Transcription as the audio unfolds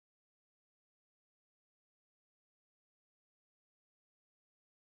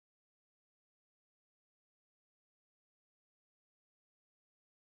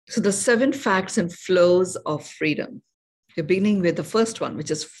So the 7 facts and flows of freedom. You're beginning with the first one, which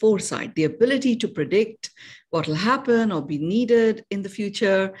is foresight, the ability to predict what will happen or be needed in the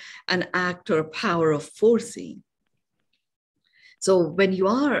future, an act or a power of foreseeing. So when you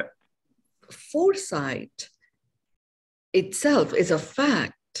are, foresight itself is a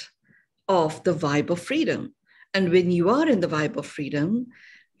fact of the vibe of freedom. And when you are in the vibe of freedom,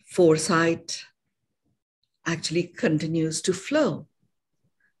 foresight actually continues to flow.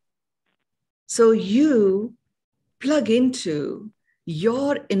 So you plug into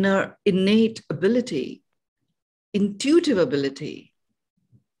your inner innate ability, intuitive ability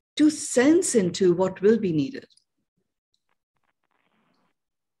to sense into what will be needed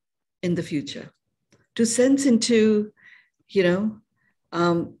in the future, to sense into,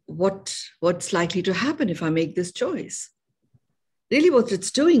 what's likely to happen if I make this choice. Really what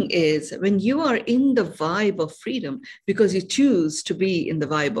it's doing is when you are in the vibe of freedom, because you choose to be in the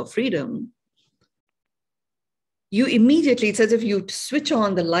vibe of freedom, you immediately, it's as if you switch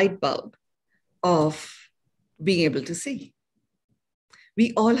on the light bulb of being able to see.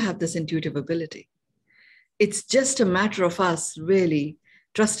 We all have this intuitive ability. It's just a matter of us really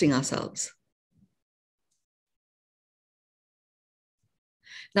trusting ourselves.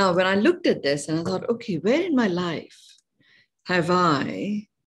 Now, when I looked at this and I thought, okay, where in my life have I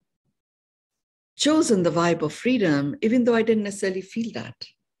chosen the vibe of freedom, even though I didn't necessarily feel that?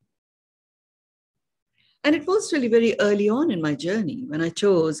 And it was really very early on in my journey when I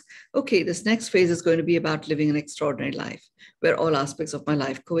chose, okay, this next phase is going to be about living an extraordinary life where all aspects of my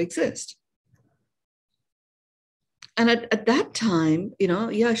life coexist. And at that time,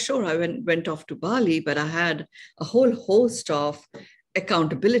 yeah, sure, I went off to Bali, but I had a whole host of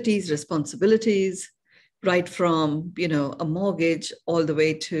accountabilities, responsibilities, right from, a mortgage all the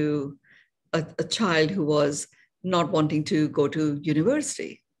way to a child who was not wanting to go to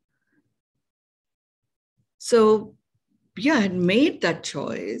university. So, yeah, I had made that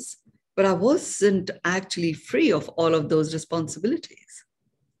choice, but I wasn't actually free of all of those responsibilities.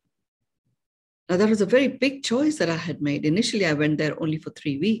 Now, that was a very big choice that I had made. Initially, I went there only for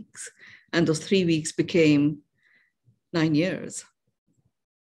 3 weeks, and those 3 weeks became 9 years.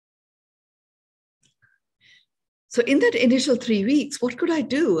 So in that initial 3 weeks, what could I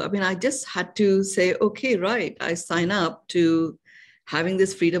do? I mean, I just had to say, okay, right, I sign up to having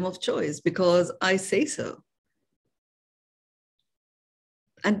this freedom of choice because I say so.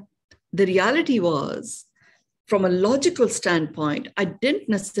 And the reality was, from a logical standpoint, I didn't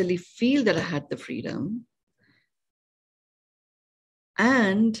necessarily feel that I had the freedom.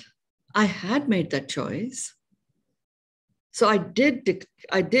 And I had made that choice. So I did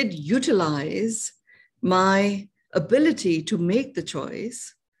utilize my ability to make the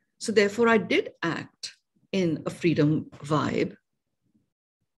choice. So therefore, I did act in a freedom vibe.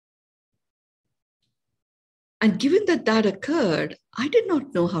 And given that that occurred, I did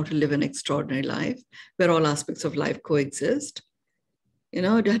not know how to live an extraordinary life where all aspects of life coexist. I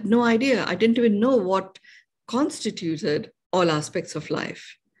had no idea. I didn't even know what constituted all aspects of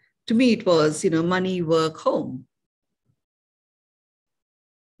life. To me, it was, money, work, home.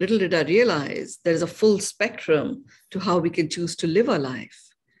 Little did I realize there's a full spectrum to how we can choose to live our life: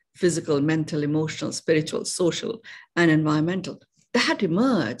 physical, mental, emotional, spiritual, social, and environmental. That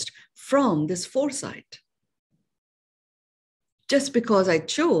emerged from this foresight. Just because I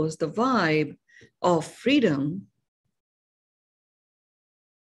chose the vibe of freedom,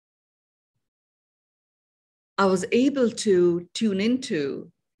 I was able to tune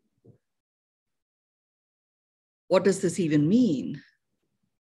into, what does this even mean?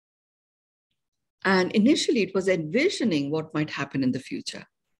 And initially, it was envisioning what might happen in the future.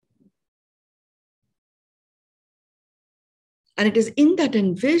 And it is in that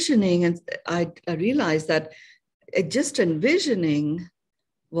envisioning, and I realized that just envisioning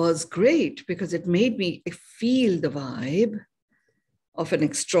was great because it made me feel the vibe of an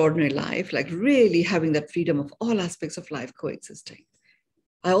extraordinary life, like really having that freedom of all aspects of life coexisting.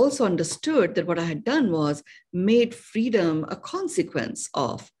 I also understood that what I had done was made freedom a consequence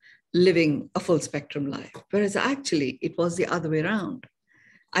of living a full spectrum life, whereas actually it was the other way around.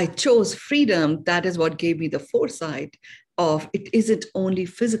 I chose freedom. That is what gave me the foresight of it isn't only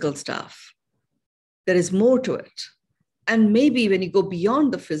physical stuff. There is more to it. And maybe when you go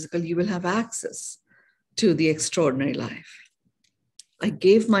beyond the physical, you will have access to the extraordinary life. I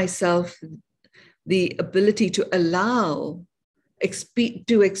gave myself the ability to allow,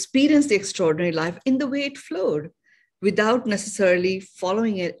 to experience the extraordinary life in the way it flowed, without necessarily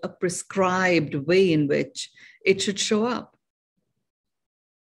following it a prescribed way in which it should show up.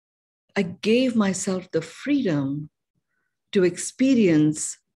 I gave myself the freedom to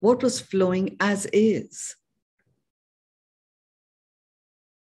experience what was flowing as is.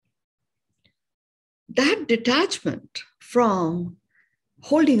 That detachment from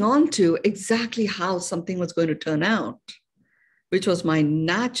holding on to exactly how something was going to turn out, which was my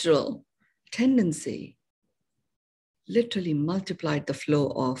natural tendency, literally multiplied the flow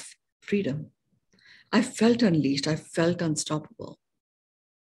of freedom. I felt unleashed. I felt unstoppable.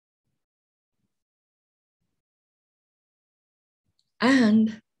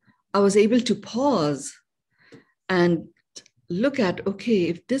 And I was able to pause and look at, okay,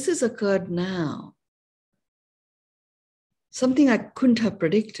 if this has occurred now, something I couldn't have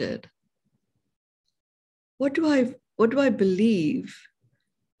predicted, what do I believe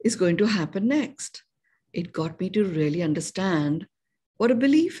is going to happen next? It got me to really understand what a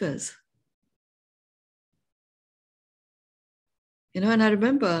belief is. You know, and I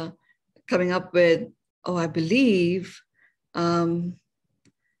remember coming up with, oh, I believe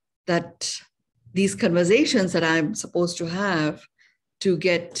that these conversations that I'm supposed to have to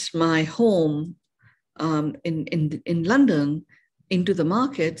get my home in London into the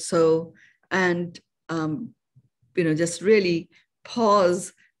market. So, and, just really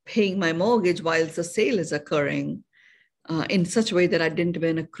pause paying my mortgage whilst the sale is occurring in such a way that I didn't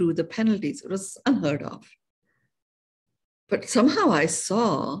even accrue the penalties. It was unheard of. But somehow I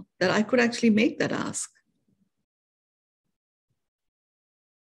saw that I could actually make that ask.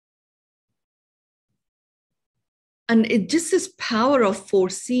 And it just this power of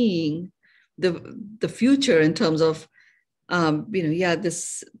foreseeing the future in terms of, the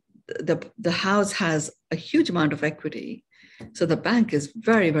house has a huge amount of equity. So the bank is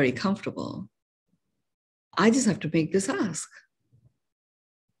very, very comfortable. I just have to make this ask.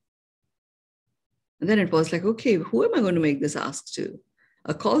 And then it was like, okay, who am I going to make this ask to?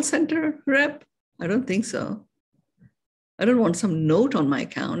 A call center rep? I don't think so. I don't want some note on my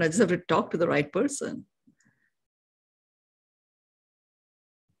account. I just have to talk to the right person.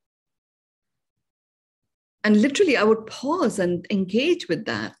 And literally, I would pause and engage with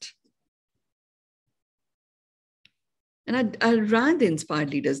that. And I ran the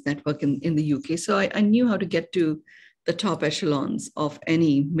Inspired Leaders Network in the UK, so I knew how to get to the top echelons of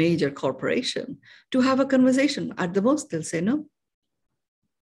any major corporation to have a conversation. At the most, they'll say no.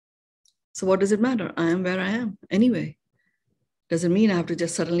 So what does it matter? I am where I am anyway. Doesn't mean I have to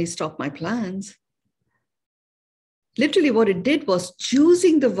just suddenly stop my plans. Literally what it did was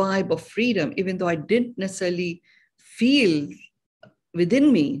choosing the vibe of freedom, even though I didn't necessarily feel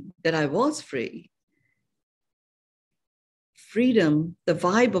within me that I was free. Freedom, the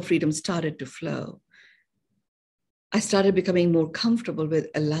vibe of freedom started to flow. I started becoming more comfortable with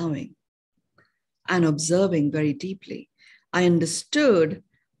allowing and observing very deeply. I understood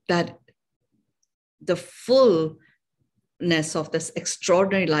that the fullness of this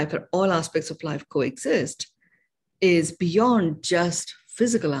extraordinary life where all aspects of life coexist is beyond just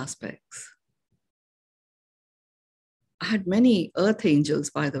physical aspects. I had many earth angels,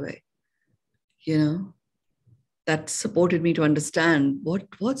 by the way, that supported me to understand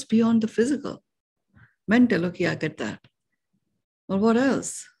what's beyond the physical. Mental, okay, I get that. Well, what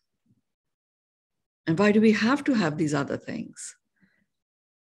else? And why do we have to have these other things?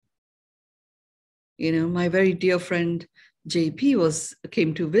 My very dear friend JP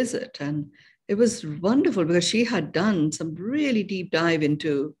came to visit, and it was wonderful because she had done some really deep dive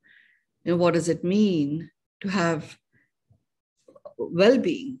into, what does it mean to have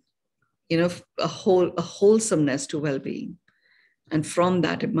well-being, a wholesomeness to well-being. And from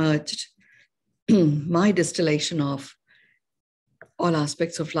that emerged my distillation of all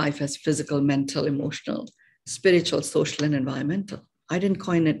aspects of life as physical, mental, emotional, spiritual, social, and environmental. I didn't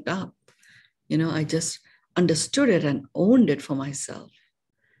coin it up. I just understood it and owned it for myself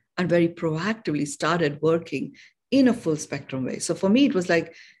and very proactively started working in a full spectrum way. So for me, it was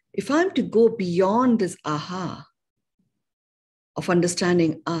like, if I'm to go beyond this aha of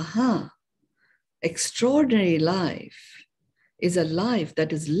understanding, extraordinary life is a life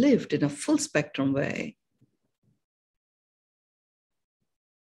that is lived in a full spectrum way,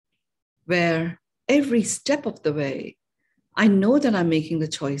 where every step of the way, I know that I'm making the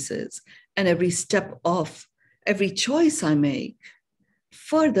choices, and every choice I make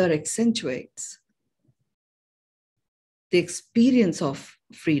further accentuates the experience of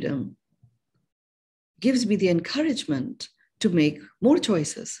freedom, gives me the encouragement to make more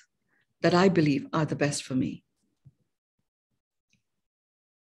choices that I believe are the best for me.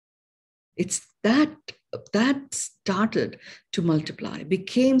 It's that started to multiply,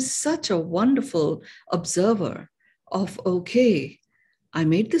 became such a wonderful observer of, okay, I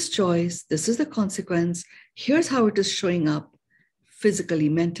made this choice, this is the consequence, here's how it is showing up physically,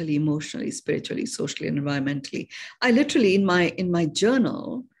 mentally, emotionally, spiritually, socially, and environmentally. I literally in my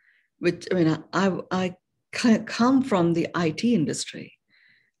journal, which I come from the IT industry.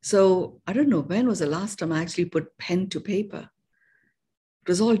 So I don't know when was the last time I actually put pen to paper. It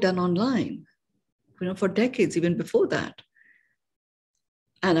was all done online, for decades, even before that.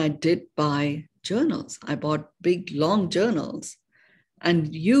 And I did buy journals. I bought big, long journals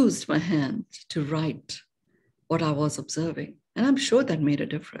and used my hand to write what I was observing. And I'm sure that made a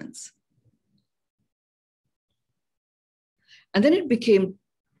difference. And then it became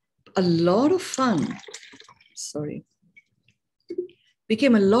a lot of fun.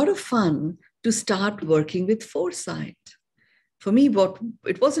 Became a lot of fun to start working with foresight. For me,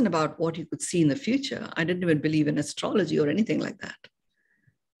 it wasn't about what you could see in the future. I didn't even believe in astrology or anything like that.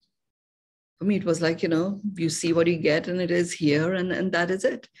 For me, it was like, you see what you get and it is here and that is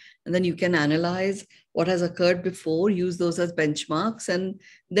it. And then you can analyze what has occurred before, use those as benchmarks, and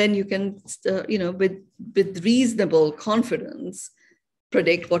then you can, with reasonable confidence,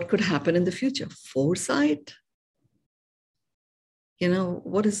 predict what could happen in the future. Foresight?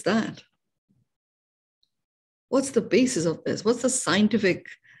 What is that? What's the basis of this? What's the scientific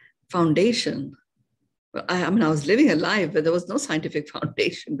foundation? Well, I was living a life where there was no scientific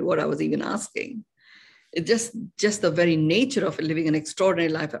foundation to what I was even asking. It just the very nature of living an extraordinary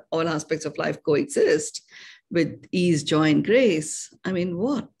life, all aspects of life coexist with ease, joy, and grace.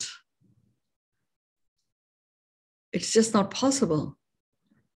 What? It's just not possible.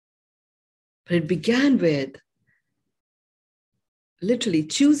 But it began with literally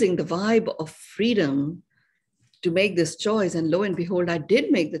choosing the vibe of freedom to make this choice. And lo and behold, I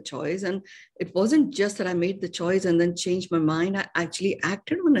did make the choice. And it wasn't just that I made the choice and then changed my mind. I actually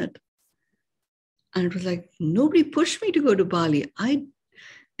acted on it. And it was like, nobody pushed me to go to Bali. I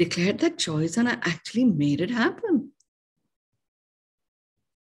declared that choice and I actually made it happen.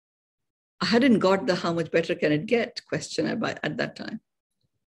 I hadn't got the how much better can it get question at that time.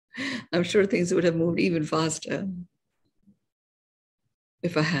 I'm sure things would have moved even faster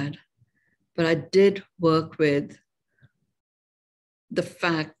if I had. But I did work with the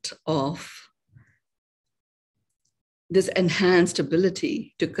fact of this enhanced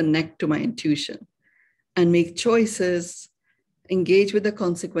ability to connect to my intuition and make choices, engage with the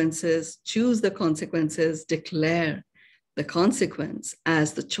consequences, choose the consequences, declare the consequence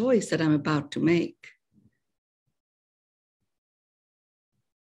as the choice that I'm about to make.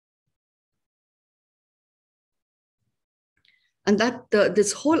 And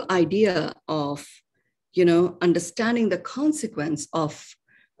this whole idea of, understanding the consequence of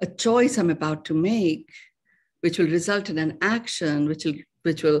a choice I'm about to make, which will result in an action,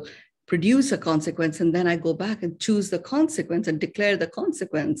 which will produce a consequence, and then I go back and choose the consequence and declare the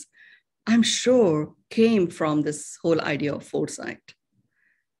consequence, I'm sure came from this whole idea of foresight.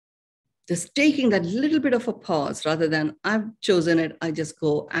 Just taking that little bit of a pause rather than I've chosen it, I just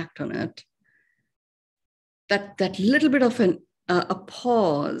go act on it. That little bit of a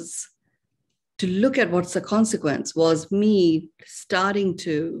pause to look at what's the consequence was me starting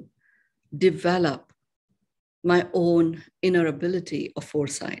to develop my own inner ability of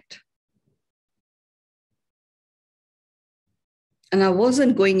foresight. And I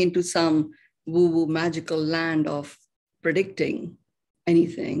wasn't going into some woo-woo magical land of predicting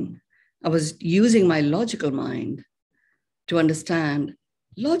anything. I was using my logical mind to understand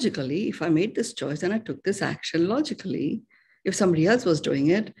logically, if I made this choice and I took this action logically, if somebody else was doing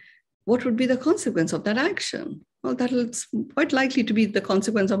it, what would be the consequence of that action? Well, that's quite likely to be the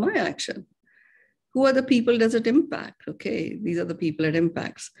consequence of my action. Who are the people does it impact? Okay, these are the people it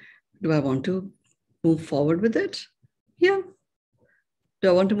impacts. Do I want to move forward with it? Yeah. Do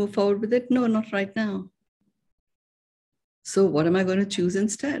I want to move forward with it? No, not right now. So what am I going to choose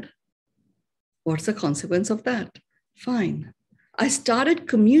instead? What's the consequence of that? Fine. I started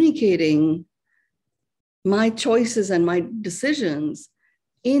communicating my choices and my decisions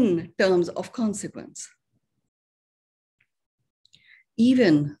in terms of consequence.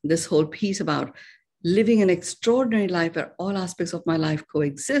 Even this whole piece about living an extraordinary life where all aspects of my life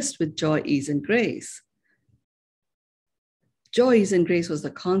coexist with joy, ease, and grace. Joy, ease, and grace was the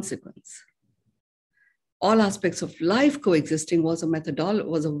consequence. All aspects of life coexisting was a methodology,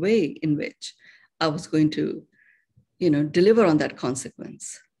 was a way in which I was going to, deliver on that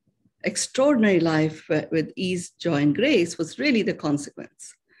consequence. Extraordinary life with ease, joy, and grace was really the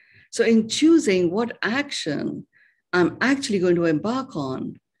consequence. So in choosing what action I'm actually going to embark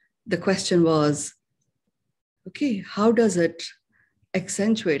on, the question was, okay, how does it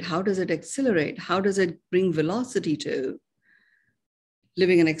accentuate? How does it accelerate? How does it bring velocity to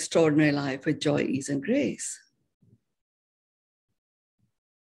living an extraordinary life with joy, ease, and grace?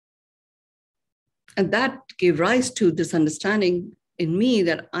 And that gave rise to this understanding in me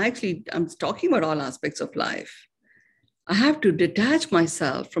that I'm talking about all aspects of life. I have to detach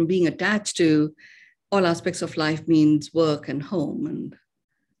myself from being attached to all aspects of life means work and home,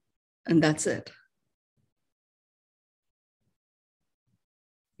 and that's it.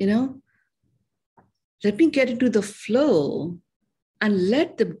 You know, let me get into the flow and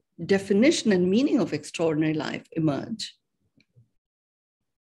let the definition and meaning of extraordinary life emerge.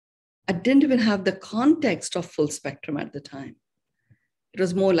 I didn't even have the context of full spectrum at the time. It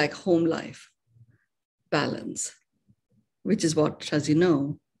was more like home life, balance, which is what, as you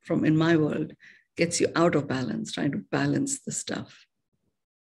know, from in my world, gets you out of balance, trying to balance the stuff.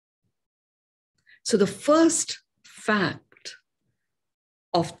 So the first fact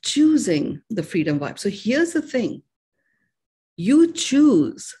of choosing the freedom vibe. So here's the thing. You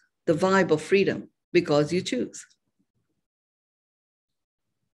choose the vibe of freedom because you choose.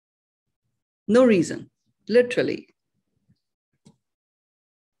 No reason, literally.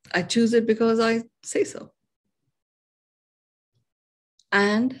 I choose it because I say so.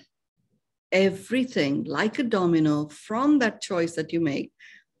 And everything, like a domino, from that choice that you make,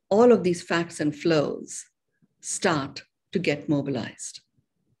 all of these facts and flows start to get mobilized.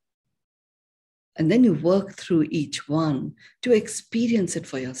 And then you work through each one to experience it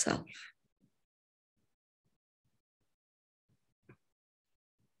for yourself.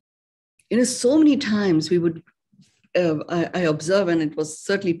 You know, so many times we would, I observe, and it was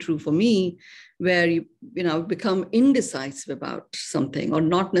certainly true for me, where you become indecisive about something or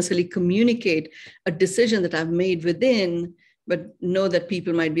not necessarily communicate a decision that I've made within, but know that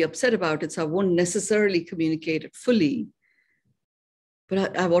people might be upset about it. So I won't necessarily communicate it fully.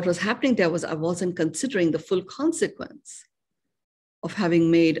 But what was happening there was I wasn't considering the full consequence of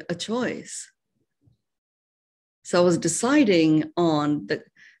having made a choice. So I was deciding on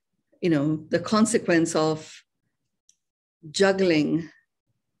the consequence of juggling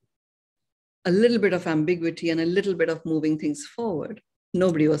a little bit of ambiguity and a little bit of moving things forward.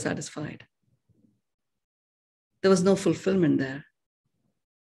 Nobody was satisfied. There was no fulfillment there.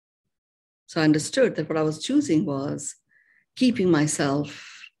 So I understood that what I was choosing was keeping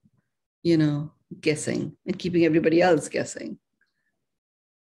myself, guessing and keeping everybody else guessing.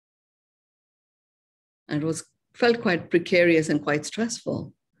 And it felt quite precarious and quite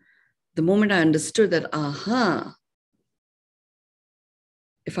stressful. The moment I understood that,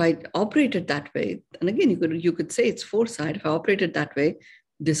 if I operated that way, and again, you could say it's foresight. If I operated that way,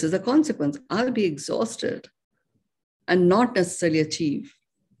 this is the consequence. I'll be exhausted and not necessarily achieve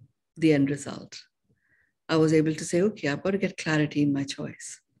the end result. I was able to say, okay, I've got to get clarity in my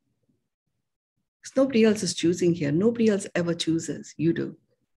choice. Because nobody else is choosing here. Nobody else ever chooses. You do.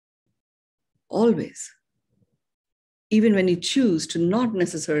 Always. Even when you choose to not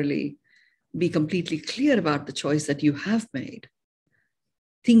necessarily be completely clear about the choice that you have made,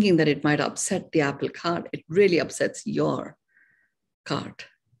 thinking that it might upset the apple cart, it really upsets your cart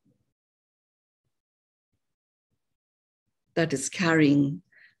that is carrying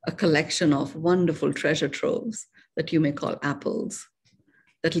a collection of wonderful treasure troves that you may call apples,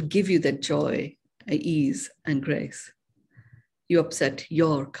 that will give you that joy, ease, and grace. You upset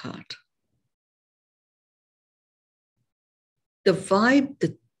your cart. The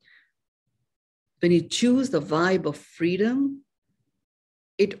vibe, when you choose the vibe of freedom,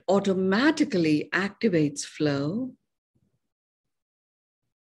 it automatically activates flow.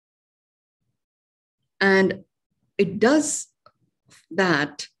 And it does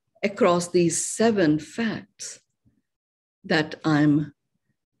that across these 7 facts that I'm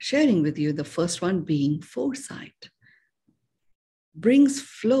sharing with you. The first one being foresight. Brings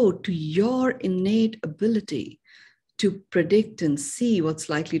flow to your innate ability to predict and see what's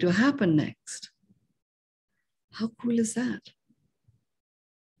likely to happen next. How cool is that?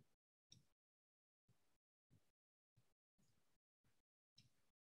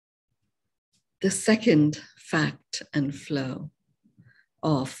 The second fact and flow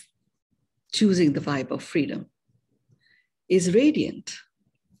of choosing the vibe of freedom is radiant.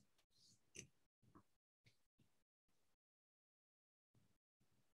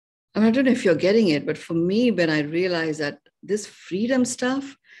 And I don't know if you're getting it, but for me, when I realized that this freedom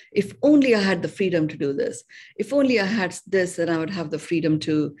stuff, if only I had the freedom to do this, if only I had this, then I would have the freedom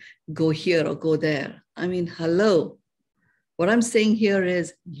to go here or go there. I mean, hello. What I'm saying here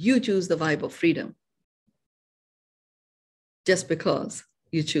is you choose the vibe of freedom just because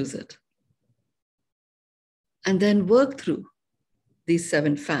you choose it. And then work through these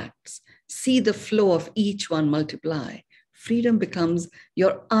 7 facts. See the flow of each one multiply. Freedom becomes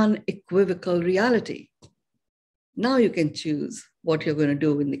your unequivocal reality. Now you can choose what you're going to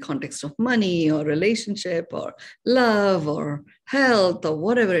do in the context of money or relationship or love or health or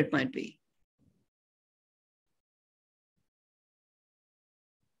whatever it might be.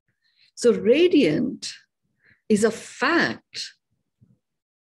 So radiant is a fact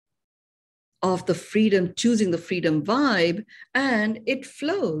of the freedom, choosing the freedom vibe, and it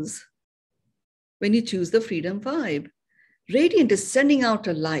flows when you choose the freedom vibe. Radiant is sending out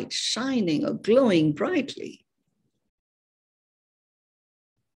a light, shining or glowing brightly.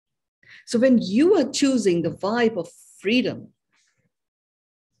 So when you are choosing the vibe of freedom,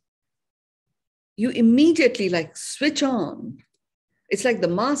 you immediately like switch on. It's like the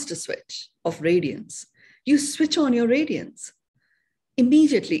master switch of radiance. You switch on your radiance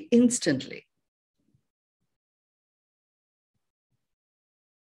immediately, instantly.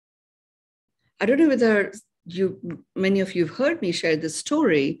 I don't know whether many of you have heard me share this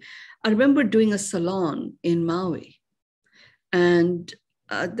story. I remember doing a salon in Maui, and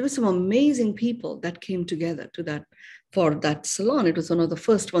there were some amazing people that came together for that salon. It was one of the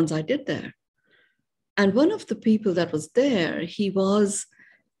first ones I did there. And one of the people that was there, he was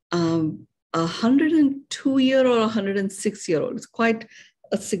 102-year or 106-year-old. It's quite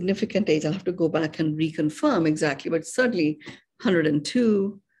a significant age. I'll have to go back and reconfirm exactly, but certainly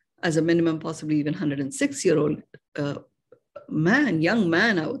 102 as a minimum, possibly even 106-year-old man, young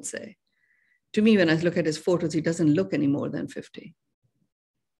man, I would say. To me, when I look at his photos, he doesn't look any more than 50.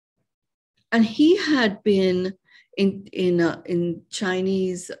 And he had been in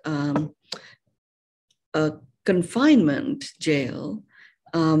Chinese confinement jail,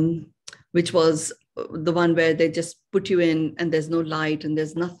 which was the one where they just put you in and there's no light and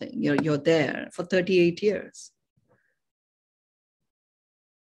there's nothing. You're there for 38 years.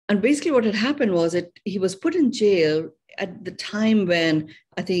 And basically what had happened was he was put in jail at the time when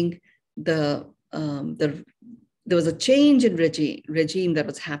I think there was a change in regime that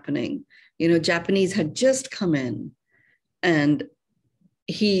was happening. Japanese had just come in, and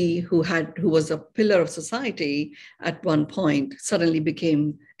he who was a pillar of society at one point suddenly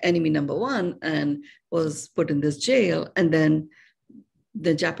became enemy number one and was put in this jail. And then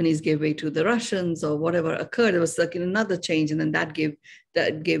the Japanese gave way to the Russians or whatever occurred. There was like another change, and then that gave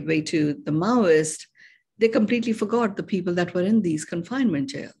way to the Maoists. They completely forgot the people that were in these confinement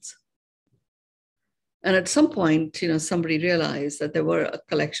jails. And at some point, somebody realized that there were a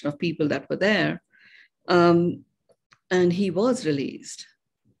collection of people that were there, and he was released.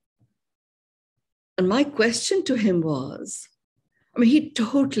 And my question to him was, he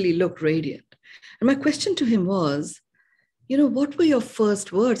totally looked radiant. And my question to him was, what were your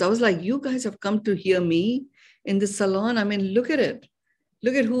first words? I was like, you guys have come to hear me in the salon. Look at it.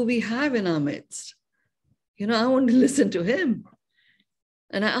 Look at who we have in our midst. I want to listen to him.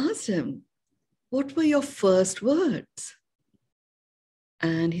 And I asked him, what were your first words?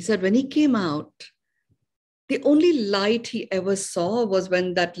 And he said, when he came out, the only light he ever saw was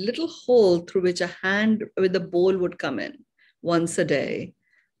when that little hole through which a hand with a bowl would come in once a day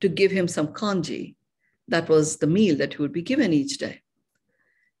to give him some congee. That was the meal that he would be given each day.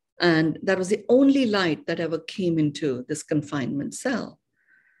 And that was the only light that ever came into this confinement cell.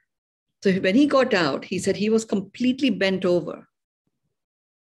 So when he got out, he said he was completely bent over.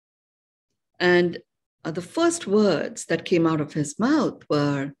 And the first words that came out of his mouth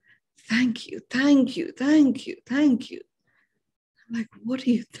were, thank you, thank you, thank you, thank you. I'm like, what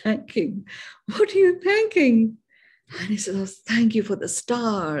are you thanking? What are you thanking? And he said, thank you for the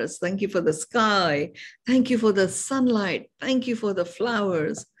stars. Thank you for the sky. Thank you for the sunlight. Thank you for the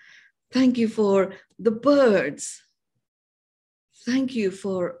flowers. Thank you for the birds. Thank you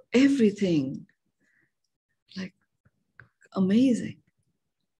for everything. Like, amazing.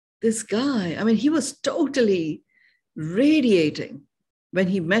 This guy, he was totally radiating when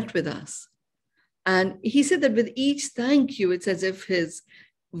he met with us. And he said that with each thank you, it's as if his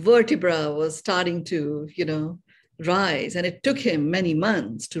vertebra was starting to, rise. And it took him many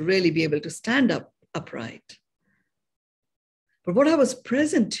months to really be able to stand up upright. But what I was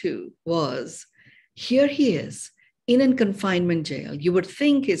present to was, here he is in a confinement jail. You would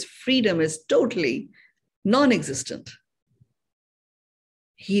think his freedom is totally non-existent.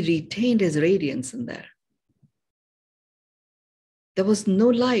 He retained his radiance in there. There was no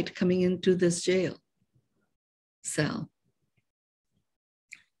light coming into this jail cell,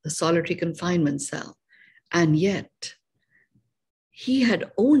 the solitary confinement cell. And yet, he had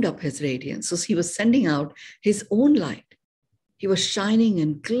owned up his radiance. So he was sending out his own light. He was shining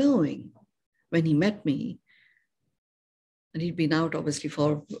and glowing when he met me. And he'd been out, obviously,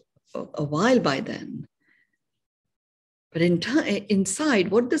 for a while by then. But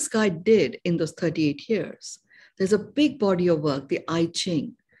inside, what this guy did in those 38 years, There's a big body of work, the I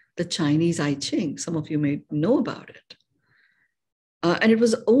Ching, the Chinese I Ching. Some of you may know about it. And it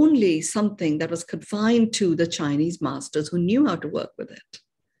was only something that was confined to the Chinese masters who knew how to work with it.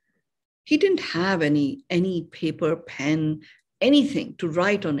 He didn't have any paper, pen, anything to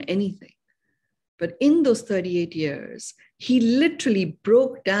write on anything. But in those 38 years, he literally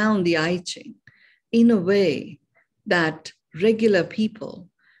broke down the I Ching in a way that regular people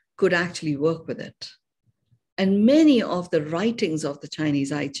could actually work with it. And many of the writings of the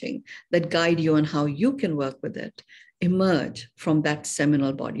Chinese I Ching that guide you on how you can work with it emerge from that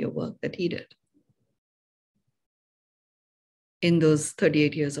seminal body of work that he did in those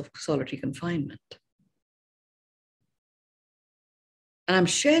 38 years of solitary confinement. And I'm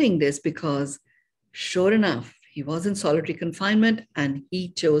sharing this because, sure enough, he was in solitary confinement and he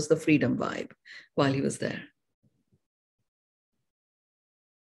chose the freedom vibe while he was there.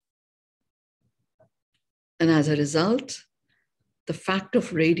 And as a result, the fact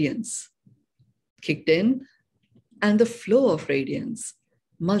of radiance kicked in and the flow of radiance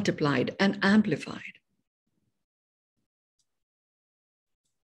multiplied and amplified.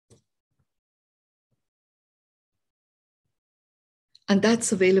 And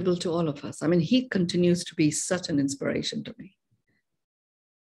that's available to all of us. I mean, he continues to be such an inspiration to me.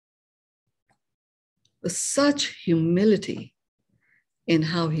 With such humility in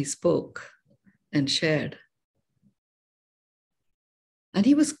how he spoke and shared. And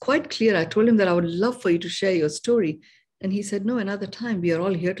he was quite clear. I told him that I would love for you to share your story. And he said, no, another time. We are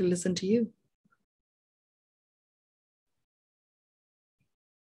all here to listen to you.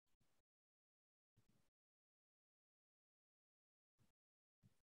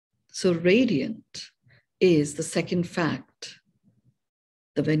 So radiant is the second fact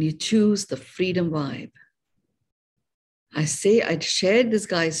that when you choose the freedom vibe, I say I'd shared this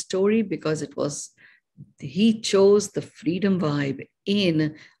guy's story because he chose the freedom vibe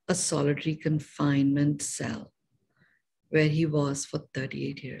in a solitary confinement cell where he was for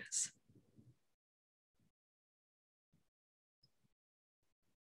 38 years.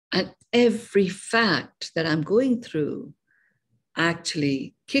 And every fact that I'm going through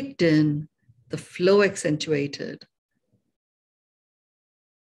actually kicked in, the flow accentuated.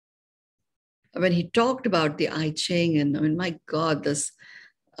 When he talked about the I Ching, and I mean, my God, this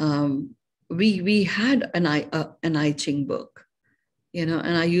we had an I Ching book, you know,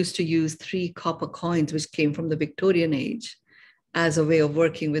 and I used to use 3 copper coins, which came from the Victorian age, as a way of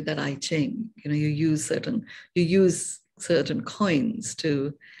working with that I Ching. You know, you use certain coins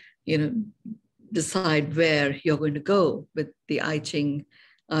to, you know, decide where you're going to go with the I Ching.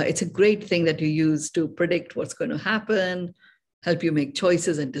 It's a great thing that you use to predict what's going to happen, help you make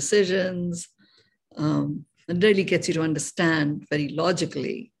choices and decisions, and really gets you to understand very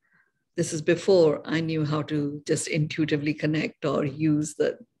logically. This is before I knew how to just intuitively connect or use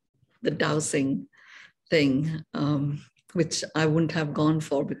the dowsing thing, which I wouldn't have gone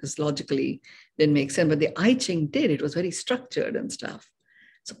for because logically didn't make sense. But the I Ching did. It was very structured and stuff.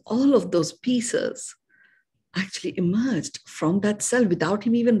 So all of those pieces actually emerged from that cell without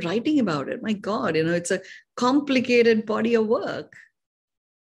him even writing about it. My God, you know, it's a complicated body of work.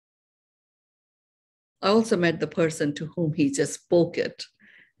 I also met the person to whom he just spoke it,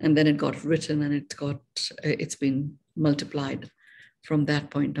 and then it got written and it's been multiplied from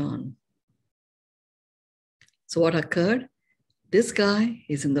that point on. So what occurred? This guy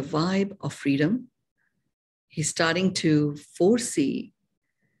is in the vibe of freedom. He's starting to foresee,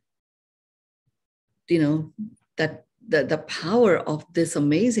 you know, that the power of this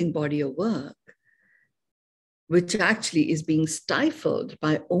amazing body of work, which actually is being stifled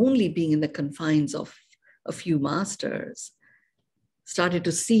by only being in the confines of a few masters, started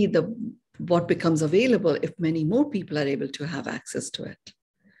to see what becomes available if many more people are able to have access to it.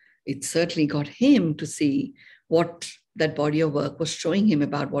 It certainly got him to see what that body of work was showing him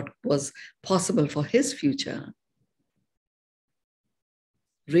about what was possible for his future.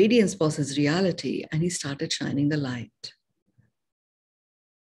 Radiance was his reality, and he started shining the light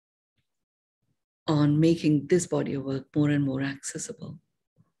on making this body of work more and more accessible.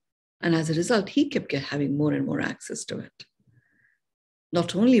 And as a result, he kept having more and more access to it.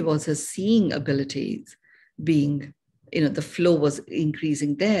 Not only was his seeing abilities being, you know, the flow was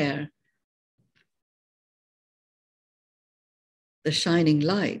increasing there, the shining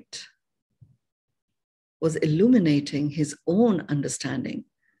light was illuminating his own understanding.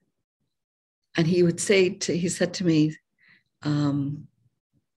 And he would say, he said to me,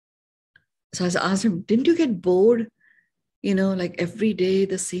 so I asked him, didn't you get bored? You know, like every day,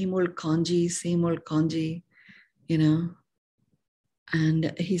 the same old kanji, you know?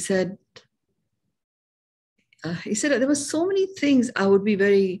 And he said, he said there were so many things I would be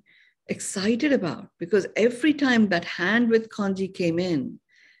very excited about, because every time that hand with kanji came in,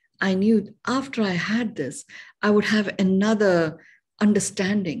 I knew after I had this, I would have another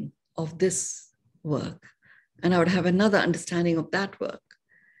understanding of this work, and I would have another understanding of that work.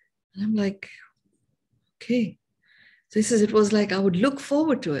 And I'm like, okay. So he says it was like I would look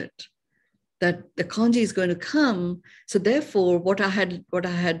forward to it, that the kanji is going to come. So therefore, what I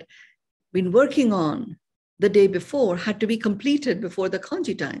had been working on the day before had to be completed before the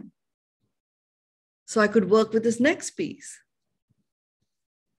kanji time, so I could work with this next piece.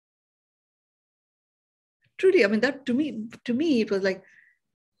 Truly, I mean, that to me, it was like,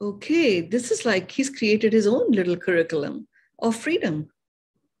 okay, this is like he's created his own little curriculum of freedom.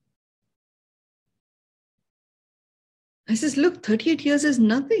 I says, look, 38 years is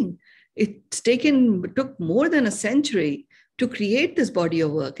nothing. It took more than a century to create this body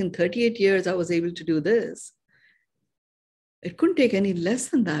of work. In 38 years, I was able to do this. It couldn't take any less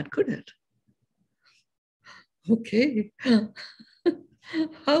than that, could it? Okay.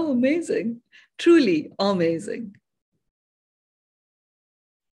 How amazing. Truly amazing.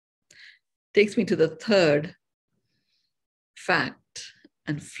 Takes me to the third fact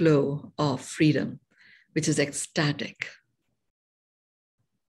and flow of freedom, which is ecstatic.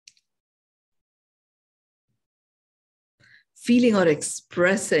 Feeling or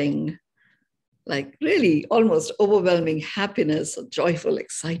expressing like really almost overwhelming happiness or joyful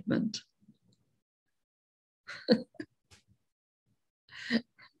excitement.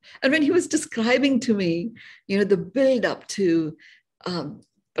 And when he was describing to me, the build up to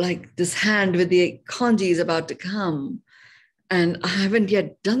like this hand with the kanji is about to come, and I haven't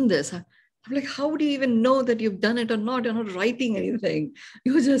yet done this. I'm like, how do you even know that you've done it or not? You're not writing anything.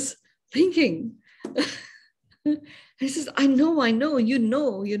 You're just thinking. He says, I know, you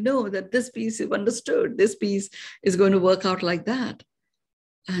know that this piece you've understood. This piece is going to work out like that.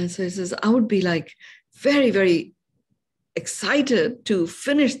 And so he says, I would be like very, very excited to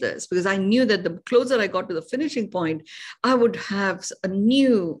finish this, because I knew that the closer I got to the finishing point, I would have a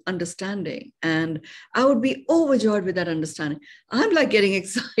new understanding and I would be overjoyed with that understanding. I'm like getting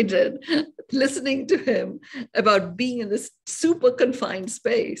excited listening to him about being in this super confined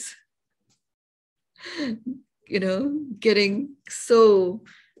space, getting so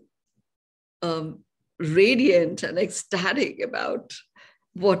radiant and ecstatic about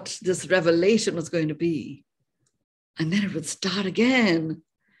what this revelation was going to be. And then it would start again.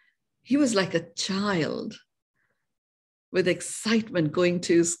 He was like a child with excitement going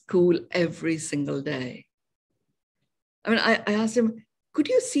to school every single day. I mean, I asked him, could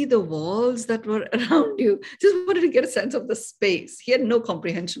you see the walls that were around you? Just wanted to get a sense of the space. He had no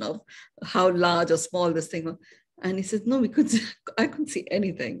comprehension of how large or small this thing was. And he said, no, I couldn't see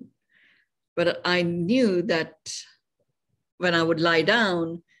anything. But I knew that when I would lie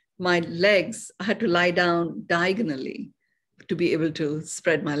down, my legs, I had to lie down diagonally to be able to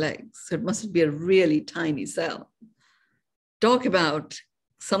spread my legs. So it must be a really tiny cell. Talk about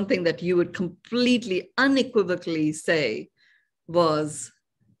something that you would completely unequivocally say was,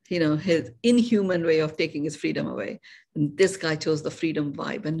 his inhuman way of taking his freedom away. And this guy chose the freedom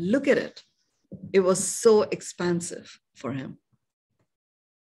vibe. And look at it. It was so expansive for him.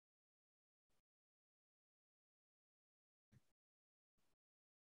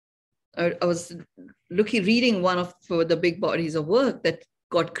 I was reading one of the big bodies of work that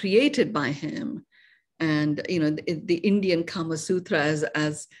got created by him. And, the Indian Kama Sutra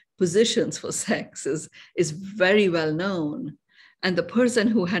as positions for sex is very well known. And the person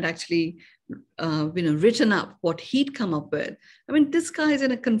who had actually, written up what he'd come up with, I mean, this guy is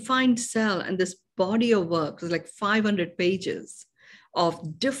in a confined cell, and this body of work was like 500 pages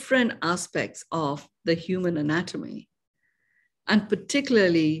of different aspects of the human anatomy, and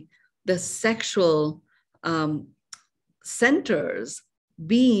particularly the sexual centers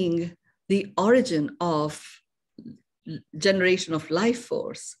being the origin of generation of life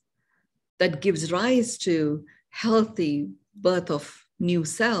force that gives rise to healthy birth of new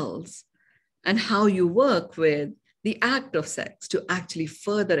cells, and how you work with the act of sex to actually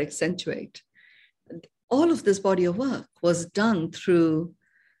further accentuate. All of this body of work was done through,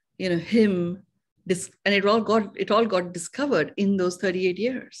 him, and it all got discovered in those 38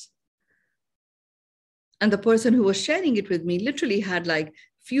 years. And the person who was sharing it with me literally had like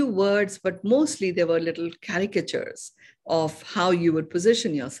few words, but mostly there were little caricatures of how you would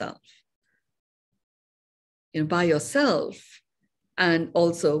position yourself, by yourself, and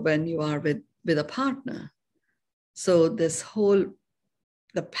also when you are with a partner. So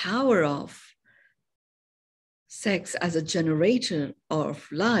the power of sex as a generator of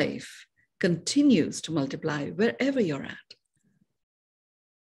life continues to multiply wherever you're at.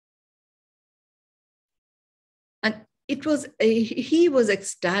 And he was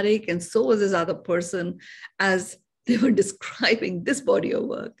ecstatic, and so was this other person as they were describing this body of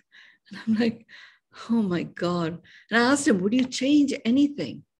work. And I'm like, oh my God. And I asked him, would you change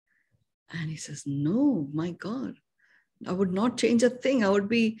anything? And he says, no, my God, I would not change a thing. I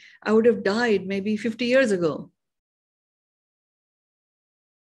would have died maybe 50 years ago.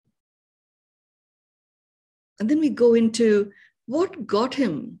 And then we go into what got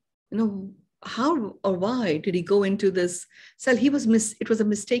him, how or why did he go into this cell? It was a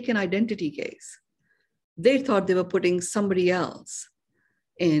mistaken identity case. They thought they were putting somebody else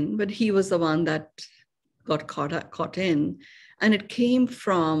in, but he was the one that got caught in. And it came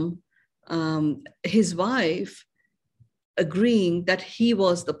from his wife agreeing that he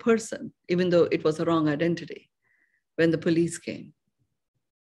was the person, even though it was a wrong identity when the police came.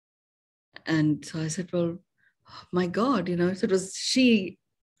 And so I said, well, oh my God, so she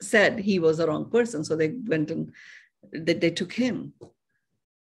said he was the wrong person. So they went and they took him.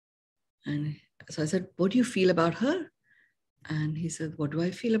 And so I said, what do you feel about her? And he said, what do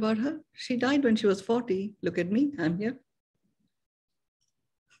I feel about her? She died when she was 40. Look at me, I'm here.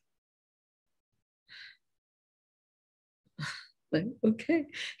 Like, okay.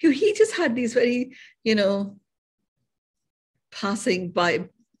 He just had these very, passing by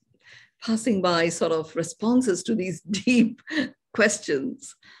sort of responses to these deep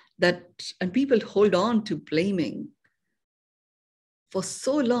questions and people hold on to blaming for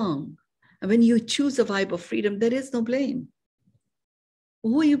so long. And when you choose a vibe of freedom, there is no blame.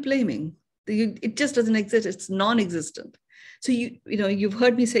 Who are you blaming? It just doesn't exist. It's non-existent. So you've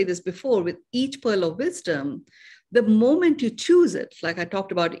heard me say this before, with each pearl of wisdom, the moment you choose it, like I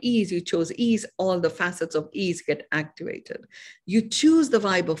talked about ease, you chose ease, all the facets of ease get activated. You choose the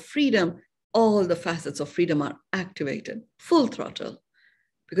vibe of freedom, all the facets of freedom are activated, full throttle.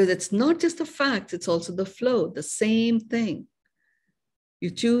 Because it's not just the facts, it's also the flow, the same thing. You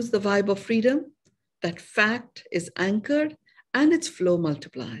choose the vibe of freedom, that fact is anchored and its flow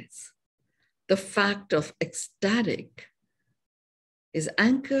multiplies. The fact of ecstatic is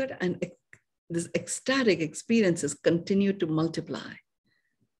anchored and these ecstatic experiences continue to multiply.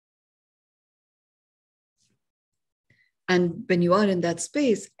 And when you are in that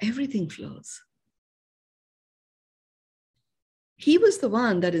space, everything flows. He was the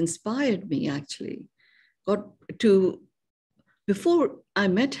one that inspired me, actually. Before I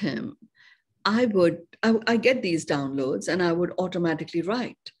met him, I get these downloads and I would automatically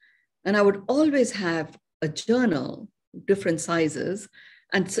write. And I would always have a journal, different sizes,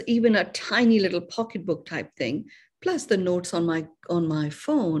 and so even a tiny little pocketbook type thing, plus the notes on my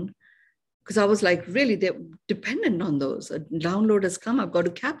phone, because I was like, really, they're dependent on those. A download has come, I've got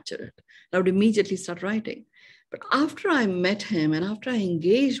to capture it. I would immediately start writing. But after I met him and after I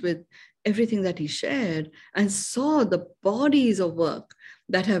engaged with everything that he shared and saw the bodies of work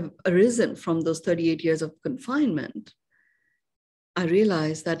that have arisen from those 38 years of confinement, I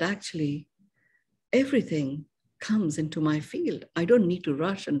realized that actually everything comes into my field. I don't need to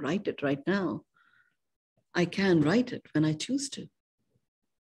rush and write it right now. I can write it when I choose to.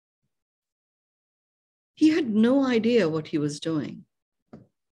 He had no idea what he was doing,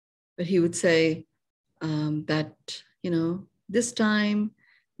 but he would say that, this time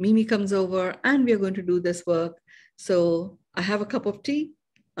Mimi comes over and we are going to do this work. So I have a cup of tea.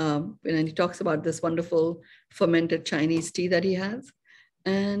 And he talks about this wonderful fermented Chinese tea that he has.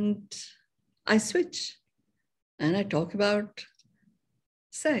 And I switch. And I talk about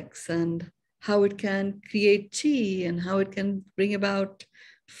sex and how it can create chi and how it can bring about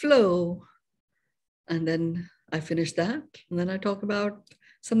flow. And then I finish that. And then I talk about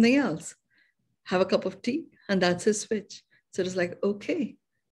something else. Have a cup of tea. And that's his switch. So it's like, okay,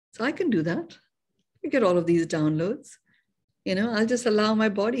 so I can do that. I get all of these downloads. I'll just allow my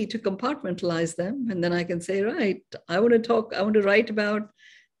body to compartmentalize them. And then I can say, right, I want to write about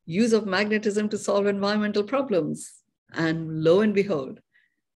use of magnetism to solve environmental problems. And lo and behold,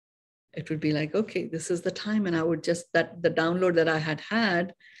 it would be like, okay, this is the time. And I would the download that I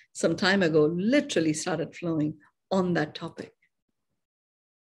had some time ago literally started flowing on that topic.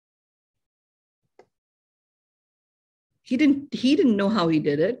 He didn't know how he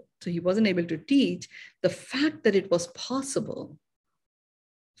did it, so he wasn't able to teach. The fact that it was possible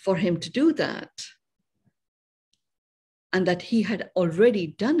for him to do that, and that he had already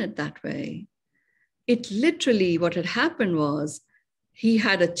done it that way, it literally, what had happened was he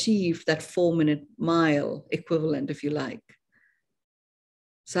had achieved that 4-minute mile equivalent, if you like.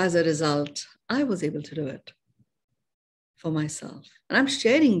 So as a result, I was able to do it for myself. And I'm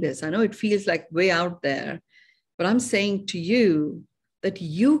sharing this. I know it feels like way out there, but I'm saying to you that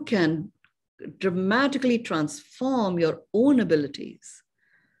you can dramatically transform your own abilities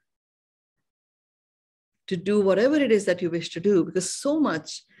to do whatever it is that you wish to do, because so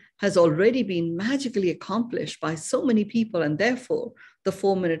much has already been magically accomplished by so many people, and therefore the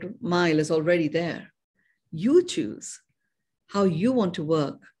 4-minute mile is already there. You choose how you want to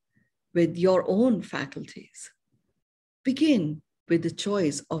work with your own faculties. Begin with the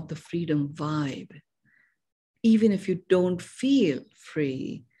choice of the freedom vibe. Even if you don't feel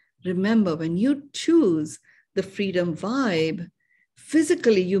free, remember, when you choose the freedom vibe,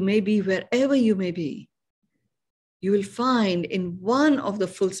 physically you may be wherever you may be. You will find in one of the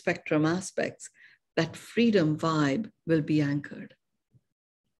full spectrum aspects that freedom vibe will be anchored.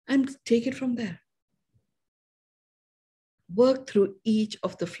 And take it from there. Work through each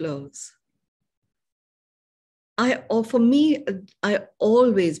of the flows. For me, I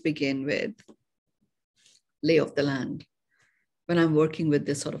always begin with lay of the land when I'm working with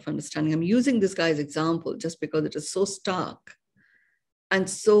this sort of understanding. I'm using this guy's example just because it is so stark and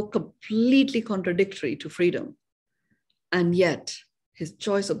so completely contradictory to freedom. And yet his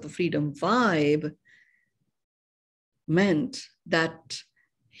choice of the freedom vibe meant that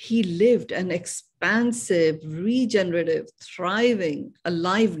he lived an expansive, regenerative, thriving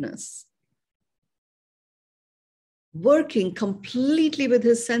aliveness, working completely with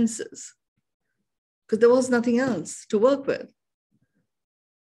his senses, because there was nothing else to work with.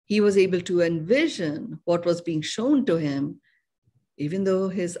 He was able to envision what was being shown to him, even though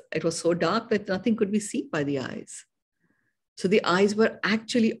it was so dark that nothing could be seen by the eyes. So the eyes were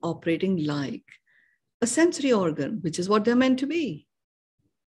actually operating like a sensory organ, which is what they're meant to be.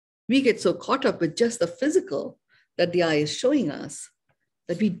 We get so caught up with just the physical that the eye is showing us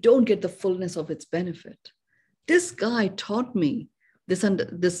that we don't get the fullness of its benefit. This guy taught me this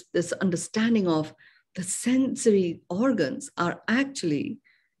understanding of the sensory organs are actually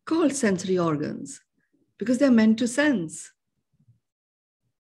called sensory organs because they're meant to sense.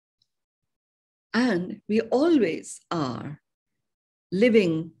 And we always are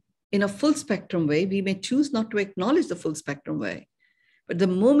living in a full spectrum way. We may choose not to acknowledge the full spectrum way. But the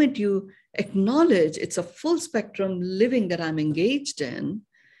moment you acknowledge it's a full spectrum living that I'm engaged in,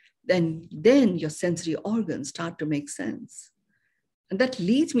 then your sensory organs start to make sense. And that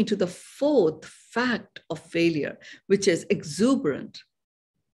leads me to the fourth fact of failure, which is exuberant.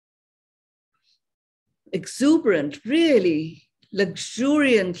 Exuberant, really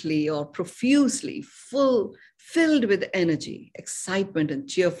luxuriantly or profusely, filled with energy, excitement, and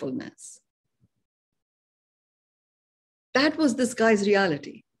cheerfulness. That was this guy's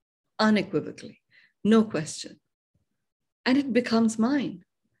reality, unequivocally, no question. And it becomes mine.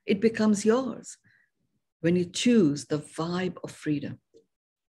 It becomes yours when you choose the vibe of freedom.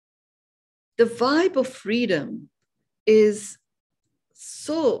 The vibe of freedom is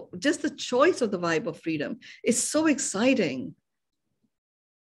just the choice of the vibe of freedom is so exciting.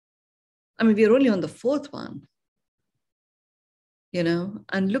 I mean, we're only on the fourth one,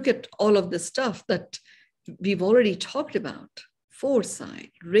 and look at all of the stuff that we've already talked about: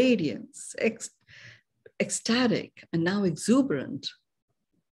 foresight, radiance, ecstatic, and now exuberant.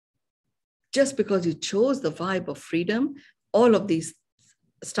 Just because you chose the vibe of freedom, all of these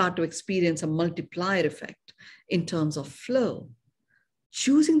start to experience a multiplier effect in terms of flow.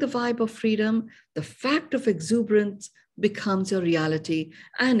 Choosing the vibe of freedom, the fact of exuberance becomes your reality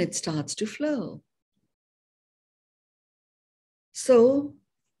and it starts to flow. So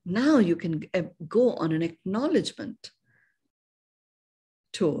now you can go on an acknowledgement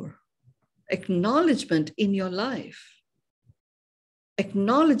tour, acknowledgement in your life,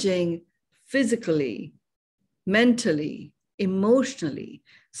 acknowledging physically, mentally, emotionally,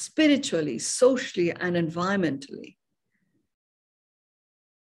 spiritually, socially, and environmentally.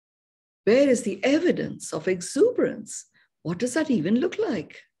 Where is the evidence of exuberance? What does that even look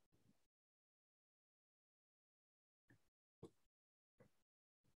like?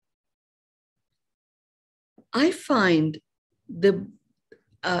 I find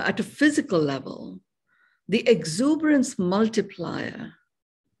at a physical level, the exuberance multiplier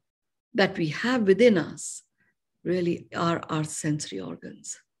that we have within us really are our sensory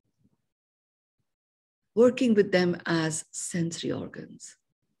organs. Working with them as sensory organs.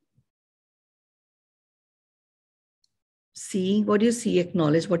 Seeing what you see,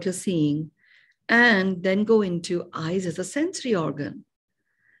 acknowledge what you're seeing, and then go into eyes as a sensory organ.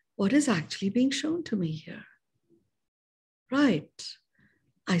 What is actually being shown to me here? Right.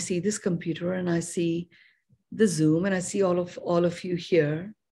 I see this computer and I see the Zoom and I see all of you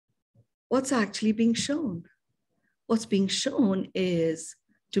here. What's actually being shown? what's being shown is,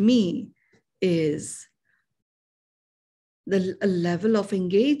 to me, is a level of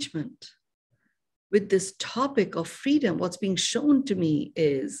engagement with this topic of freedom. What's being shown to me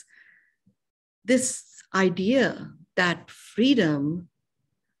is this idea that freedom,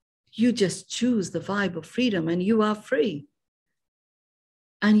 you just choose the vibe of freedom and you are free.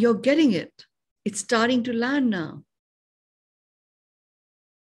 And you're getting it. It's starting to land now.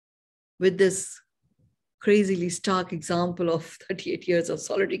 With this crazily stark example of 38 years of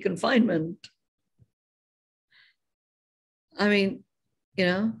solitary confinement. I mean,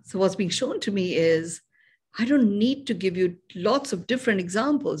 so what's being shown to me is I don't need to give you lots of different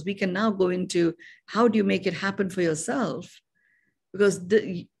examples. We can now go into how do you make it happen for yourself? Because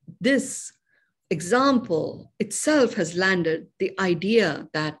this example itself has landed the idea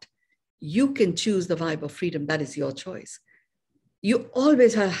that you can choose the vibe of freedom. That is your choice. You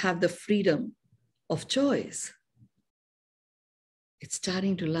always have the freedom of choice. It's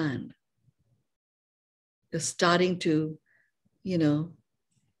starting to land. You're starting to,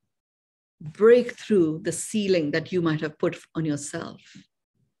 break through the ceiling that you might have put on yourself.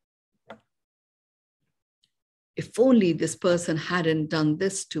 If only this person hadn't done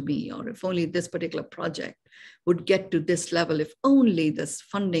this to me, or if only this particular project would get to this level, if only this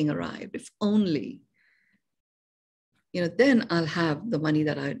funding arrived, if only, then I'll have the money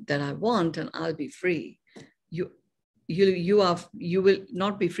that I want and I'll be free. You will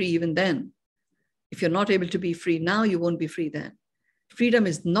not be free even then. If you're not able to be free now, you won't be free then. Freedom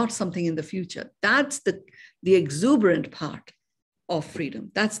is not something in the future. That's the exuberant part of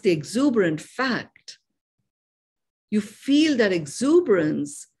freedom. That's the exuberant fact. You feel that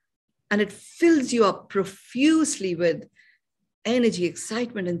exuberance and it fills you up profusely with energy,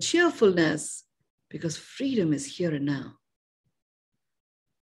 excitement, and cheerfulness because freedom is here and now.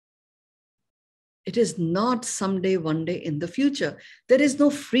 It is not someday, one day in the future. There is no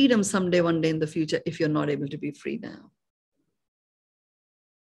freedom someday, one day in the future if you're not able to be free now.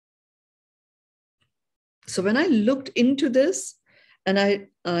 So when I looked into this and I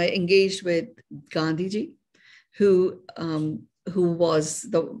engaged with Gandhiji, who was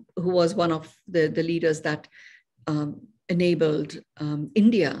one of the leaders that enabled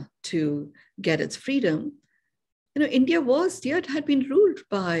India to get its freedom. India had been ruled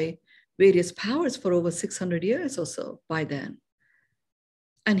by various powers for over 600 years or so by then.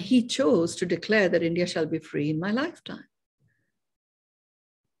 And he chose to declare that India shall be free in my lifetime.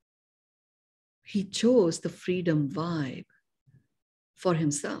 He chose the freedom vibe for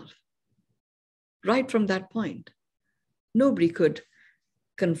himself. Right from that point, nobody could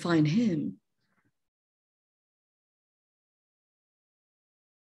confine him.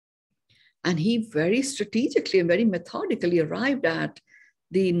 And he very strategically and very methodically arrived at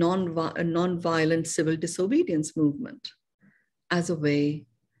the non-violent civil disobedience movement as a way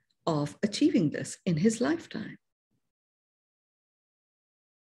of achieving this in his lifetime.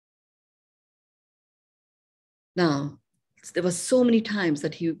 Now, there were so many times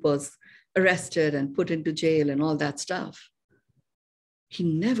that he was arrested and put into jail and all that stuff. He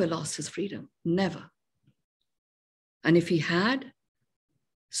never lost his freedom, never. And if he had,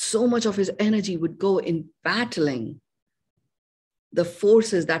 so much of his energy would go in battling the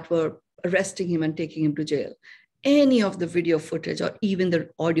forces that were arresting him and taking him to jail. Any of the video footage or even the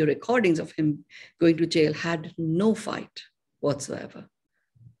audio recordings of him going to jail had no fight whatsoever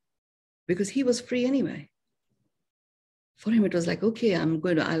because he was free anyway. For him, it was like, okay, I'm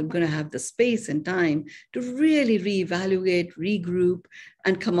going to have the space and time to really reevaluate, regroup,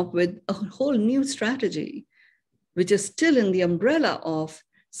 and come up with a whole new strategy, which is still in the umbrella of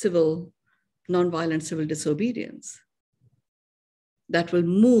nonviolent civil disobedience that will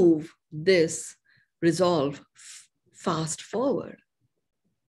move this resolve fast forward.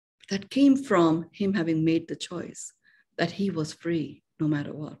 That came from him having made the choice that he was free no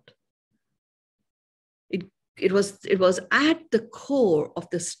matter what. It was at the core of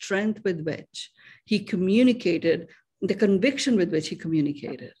the strength with which he communicated, the conviction with which he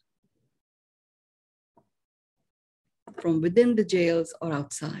communicated, from within the jails or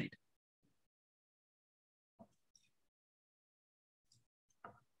outside.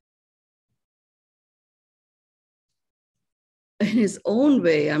 In his own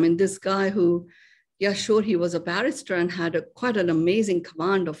way, I mean, this guy who, yeah, sure, he was a barrister and had quite an amazing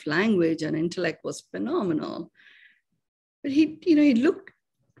command of language and intellect, was phenomenal. But he looked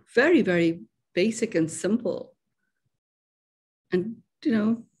very, very basic and simple. And,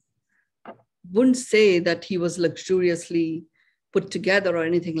 wouldn't say that he was luxuriously put together or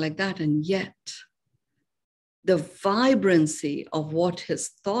anything like that. And yet, the vibrancy of what his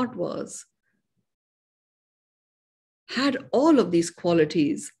thought was had all of these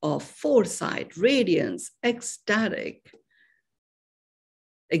qualities of foresight, radiance, ecstatic,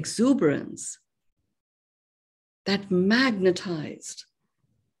 exuberance that magnetized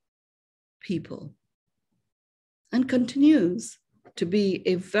people and continues to be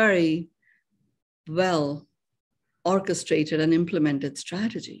a very well orchestrated and implemented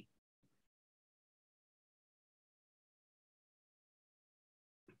strategy.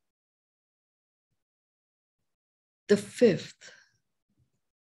 The fifth,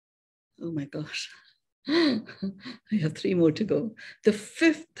 oh my gosh, I have 3 more to go. The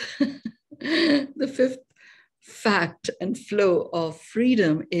fifth, the fifth fact and flow of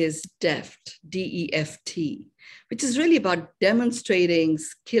freedom is deft, D-E-F-T, which is really about demonstrating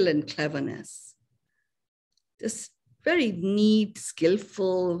skill and cleverness. Just very neat,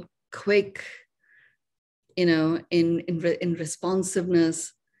 skillful, quick, in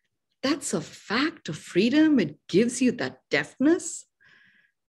responsiveness. That's a fact of freedom. It gives you that deftness,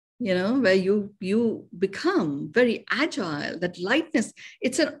 where you become very agile, that lightness.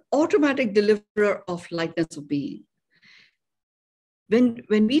 It's an automatic deliverer of lightness of being.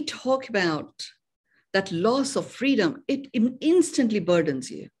 When we talk about that loss of freedom, it instantly burdens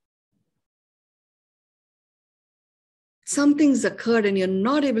you. Something's occurred and you're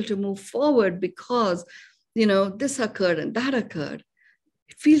not able to move forward because, this occurred and that occurred.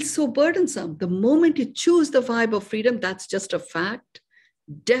 It feels so burdensome. The moment you choose the vibe of freedom, that's just a fact.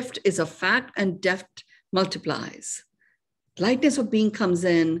 Deft is a fact, and deft multiplies. Lightness of being comes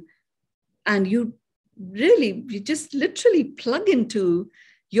in, and you just literally plug into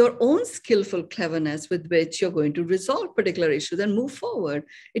your own skillful cleverness with which you're going to resolve particular issues and move forward.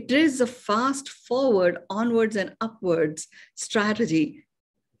 It is a fast forward, onwards and upwards strategy,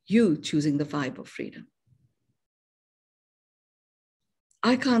 you choosing the vibe of freedom.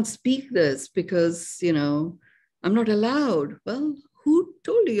 I can't speak this because, I'm not allowed. Well, who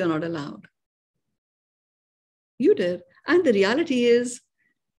told you you're not allowed? You did. And the reality is,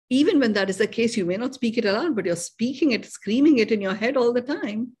 even when that is the case, you may not speak it aloud, but you're speaking it, screaming it in your head all the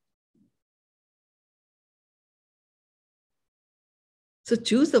time. So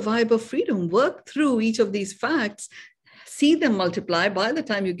choose the vibe of freedom, work through each of these facts, see them multiply. By the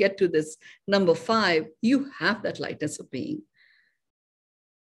time you get to this number 5, you have that lightness of being.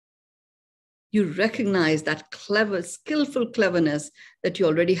 You recognize that clever, skillful cleverness that you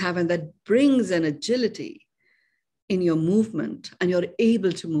already have, and that brings an agility in your movement, and you're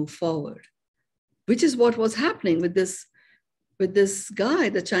able to move forward, which is what was happening with this guy,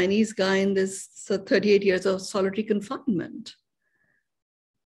 the Chinese guy in this 38 years of solitary confinement.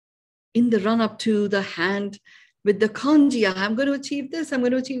 In the run-up to the hand with the kanji, I'm going to achieve this, I'm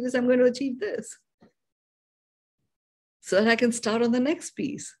going to achieve this, I'm going to achieve this, so that I can start on the next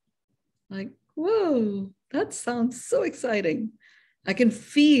piece. Like, whoa, that sounds so exciting. I can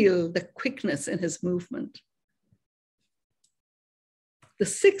feel the quickness in his movement. The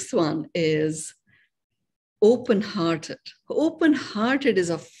 6th one is open-hearted. Open-hearted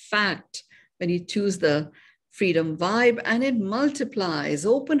is a fact when you choose the freedom vibe, and it multiplies.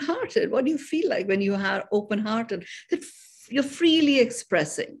 Open-hearted, what do you feel like when you are open-hearted? That you're freely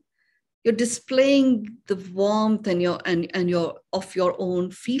expressing. You're displaying the warmth and your of your own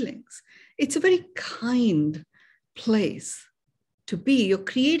feelings. It's a very kind place to be. You're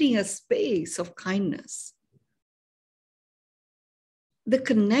creating a space of kindness. The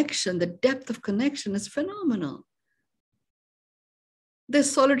connection, the depth of connection is phenomenal. The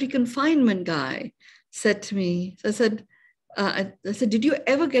solitary confinement guy said to me, I said, did you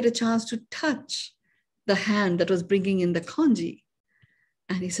ever get a chance to touch the hand that was bringing in the kanji?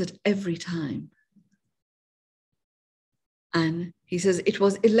 And he said, every time. And he says, it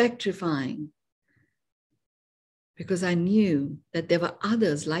was electrifying because I knew that there were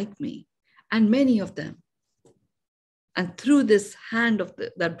others like me, and many of them. And through this hand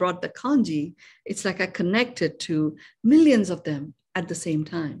that brought the kanji, it's like I connected to millions of them at the same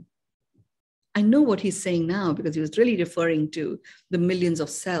time. I know what he's saying now because he was really referring to the millions of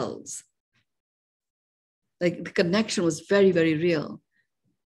cells. Like the connection was very, very real.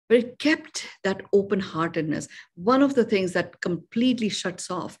 But it kept that open-heartedness. One of the things that completely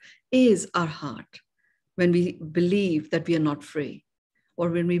shuts off is our heart when we believe that we are not free, or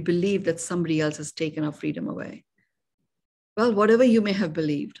when we believe that somebody else has taken our freedom away. Well, whatever you may have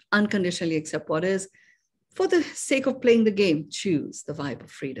believed, unconditionally accept what is. For the sake of playing the game, choose the vibe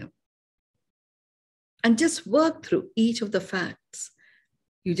of freedom. And just work through each of the facts.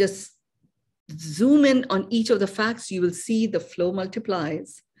 You just zoom in on each of the facts, you will see the flow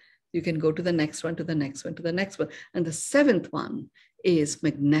multiplies. You can go to the next one, to the next one, to the next one. And the 7th one is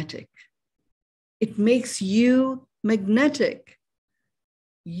magnetic. It makes you magnetic.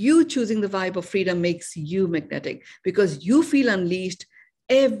 You choosing the vibe of freedom makes you magnetic because you feel unleashed.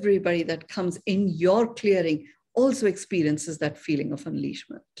 Everybody that comes in your clearing also experiences that feeling of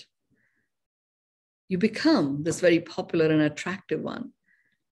unleashment. You become this very popular and attractive one.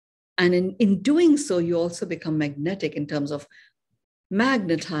 And in doing so, you also become magnetic in terms of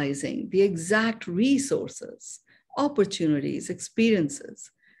magnetizing the exact resources, opportunities, experiences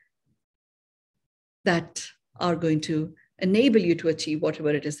that are going to enable you to achieve whatever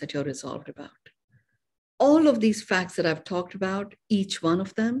it is that you're resolved about. All of these facts that I've talked about, each one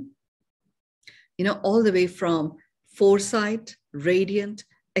of them, all the way from foresight, radiant,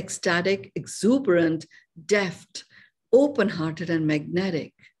 ecstatic, exuberant, deft, open-hearted, and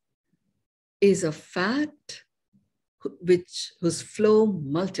magnetic, is a fact whose flow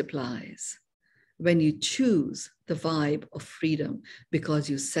multiplies when you choose the vibe of freedom because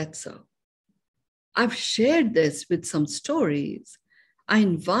you said so. I've shared this with some stories. I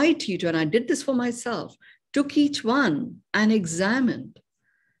invite you to, and I did this for myself, took each one and examined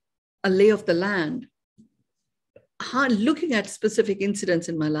a lay of the land, looking at specific incidents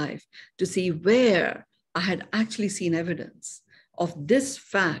in my life to see where I had actually seen evidence of this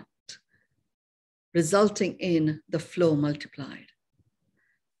fact resulting in the flow multiplied.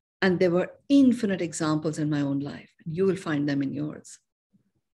 And there were infinite examples in my own life. You will find them in yours.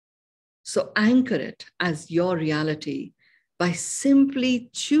 So anchor it as your reality by simply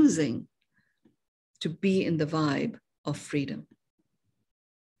choosing to be in the vibe of freedom.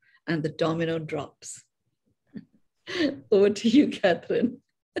 And the domino drops. Over to you, Catherine.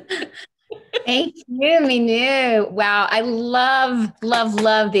 Thank you, Mynoo. Wow, I love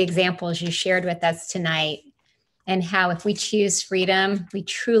the examples you shared with us tonight, and how if we choose freedom, we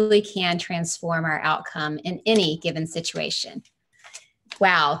truly can transform our outcome in any given situation.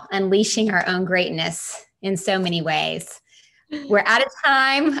 Wow, unleashing our own greatness in so many ways. We're out of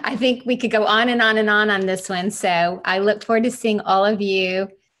time. I think we could go on and on and on this one. So I look forward to seeing all of you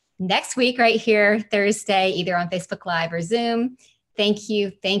next week right here, Thursday, either on Facebook Live or Zoom. Thank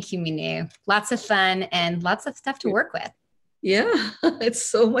you, Mynoo. Lots of fun and lots of stuff to work with. Yeah, it's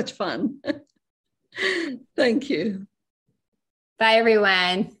so much fun. Thank you. Bye,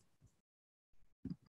 everyone.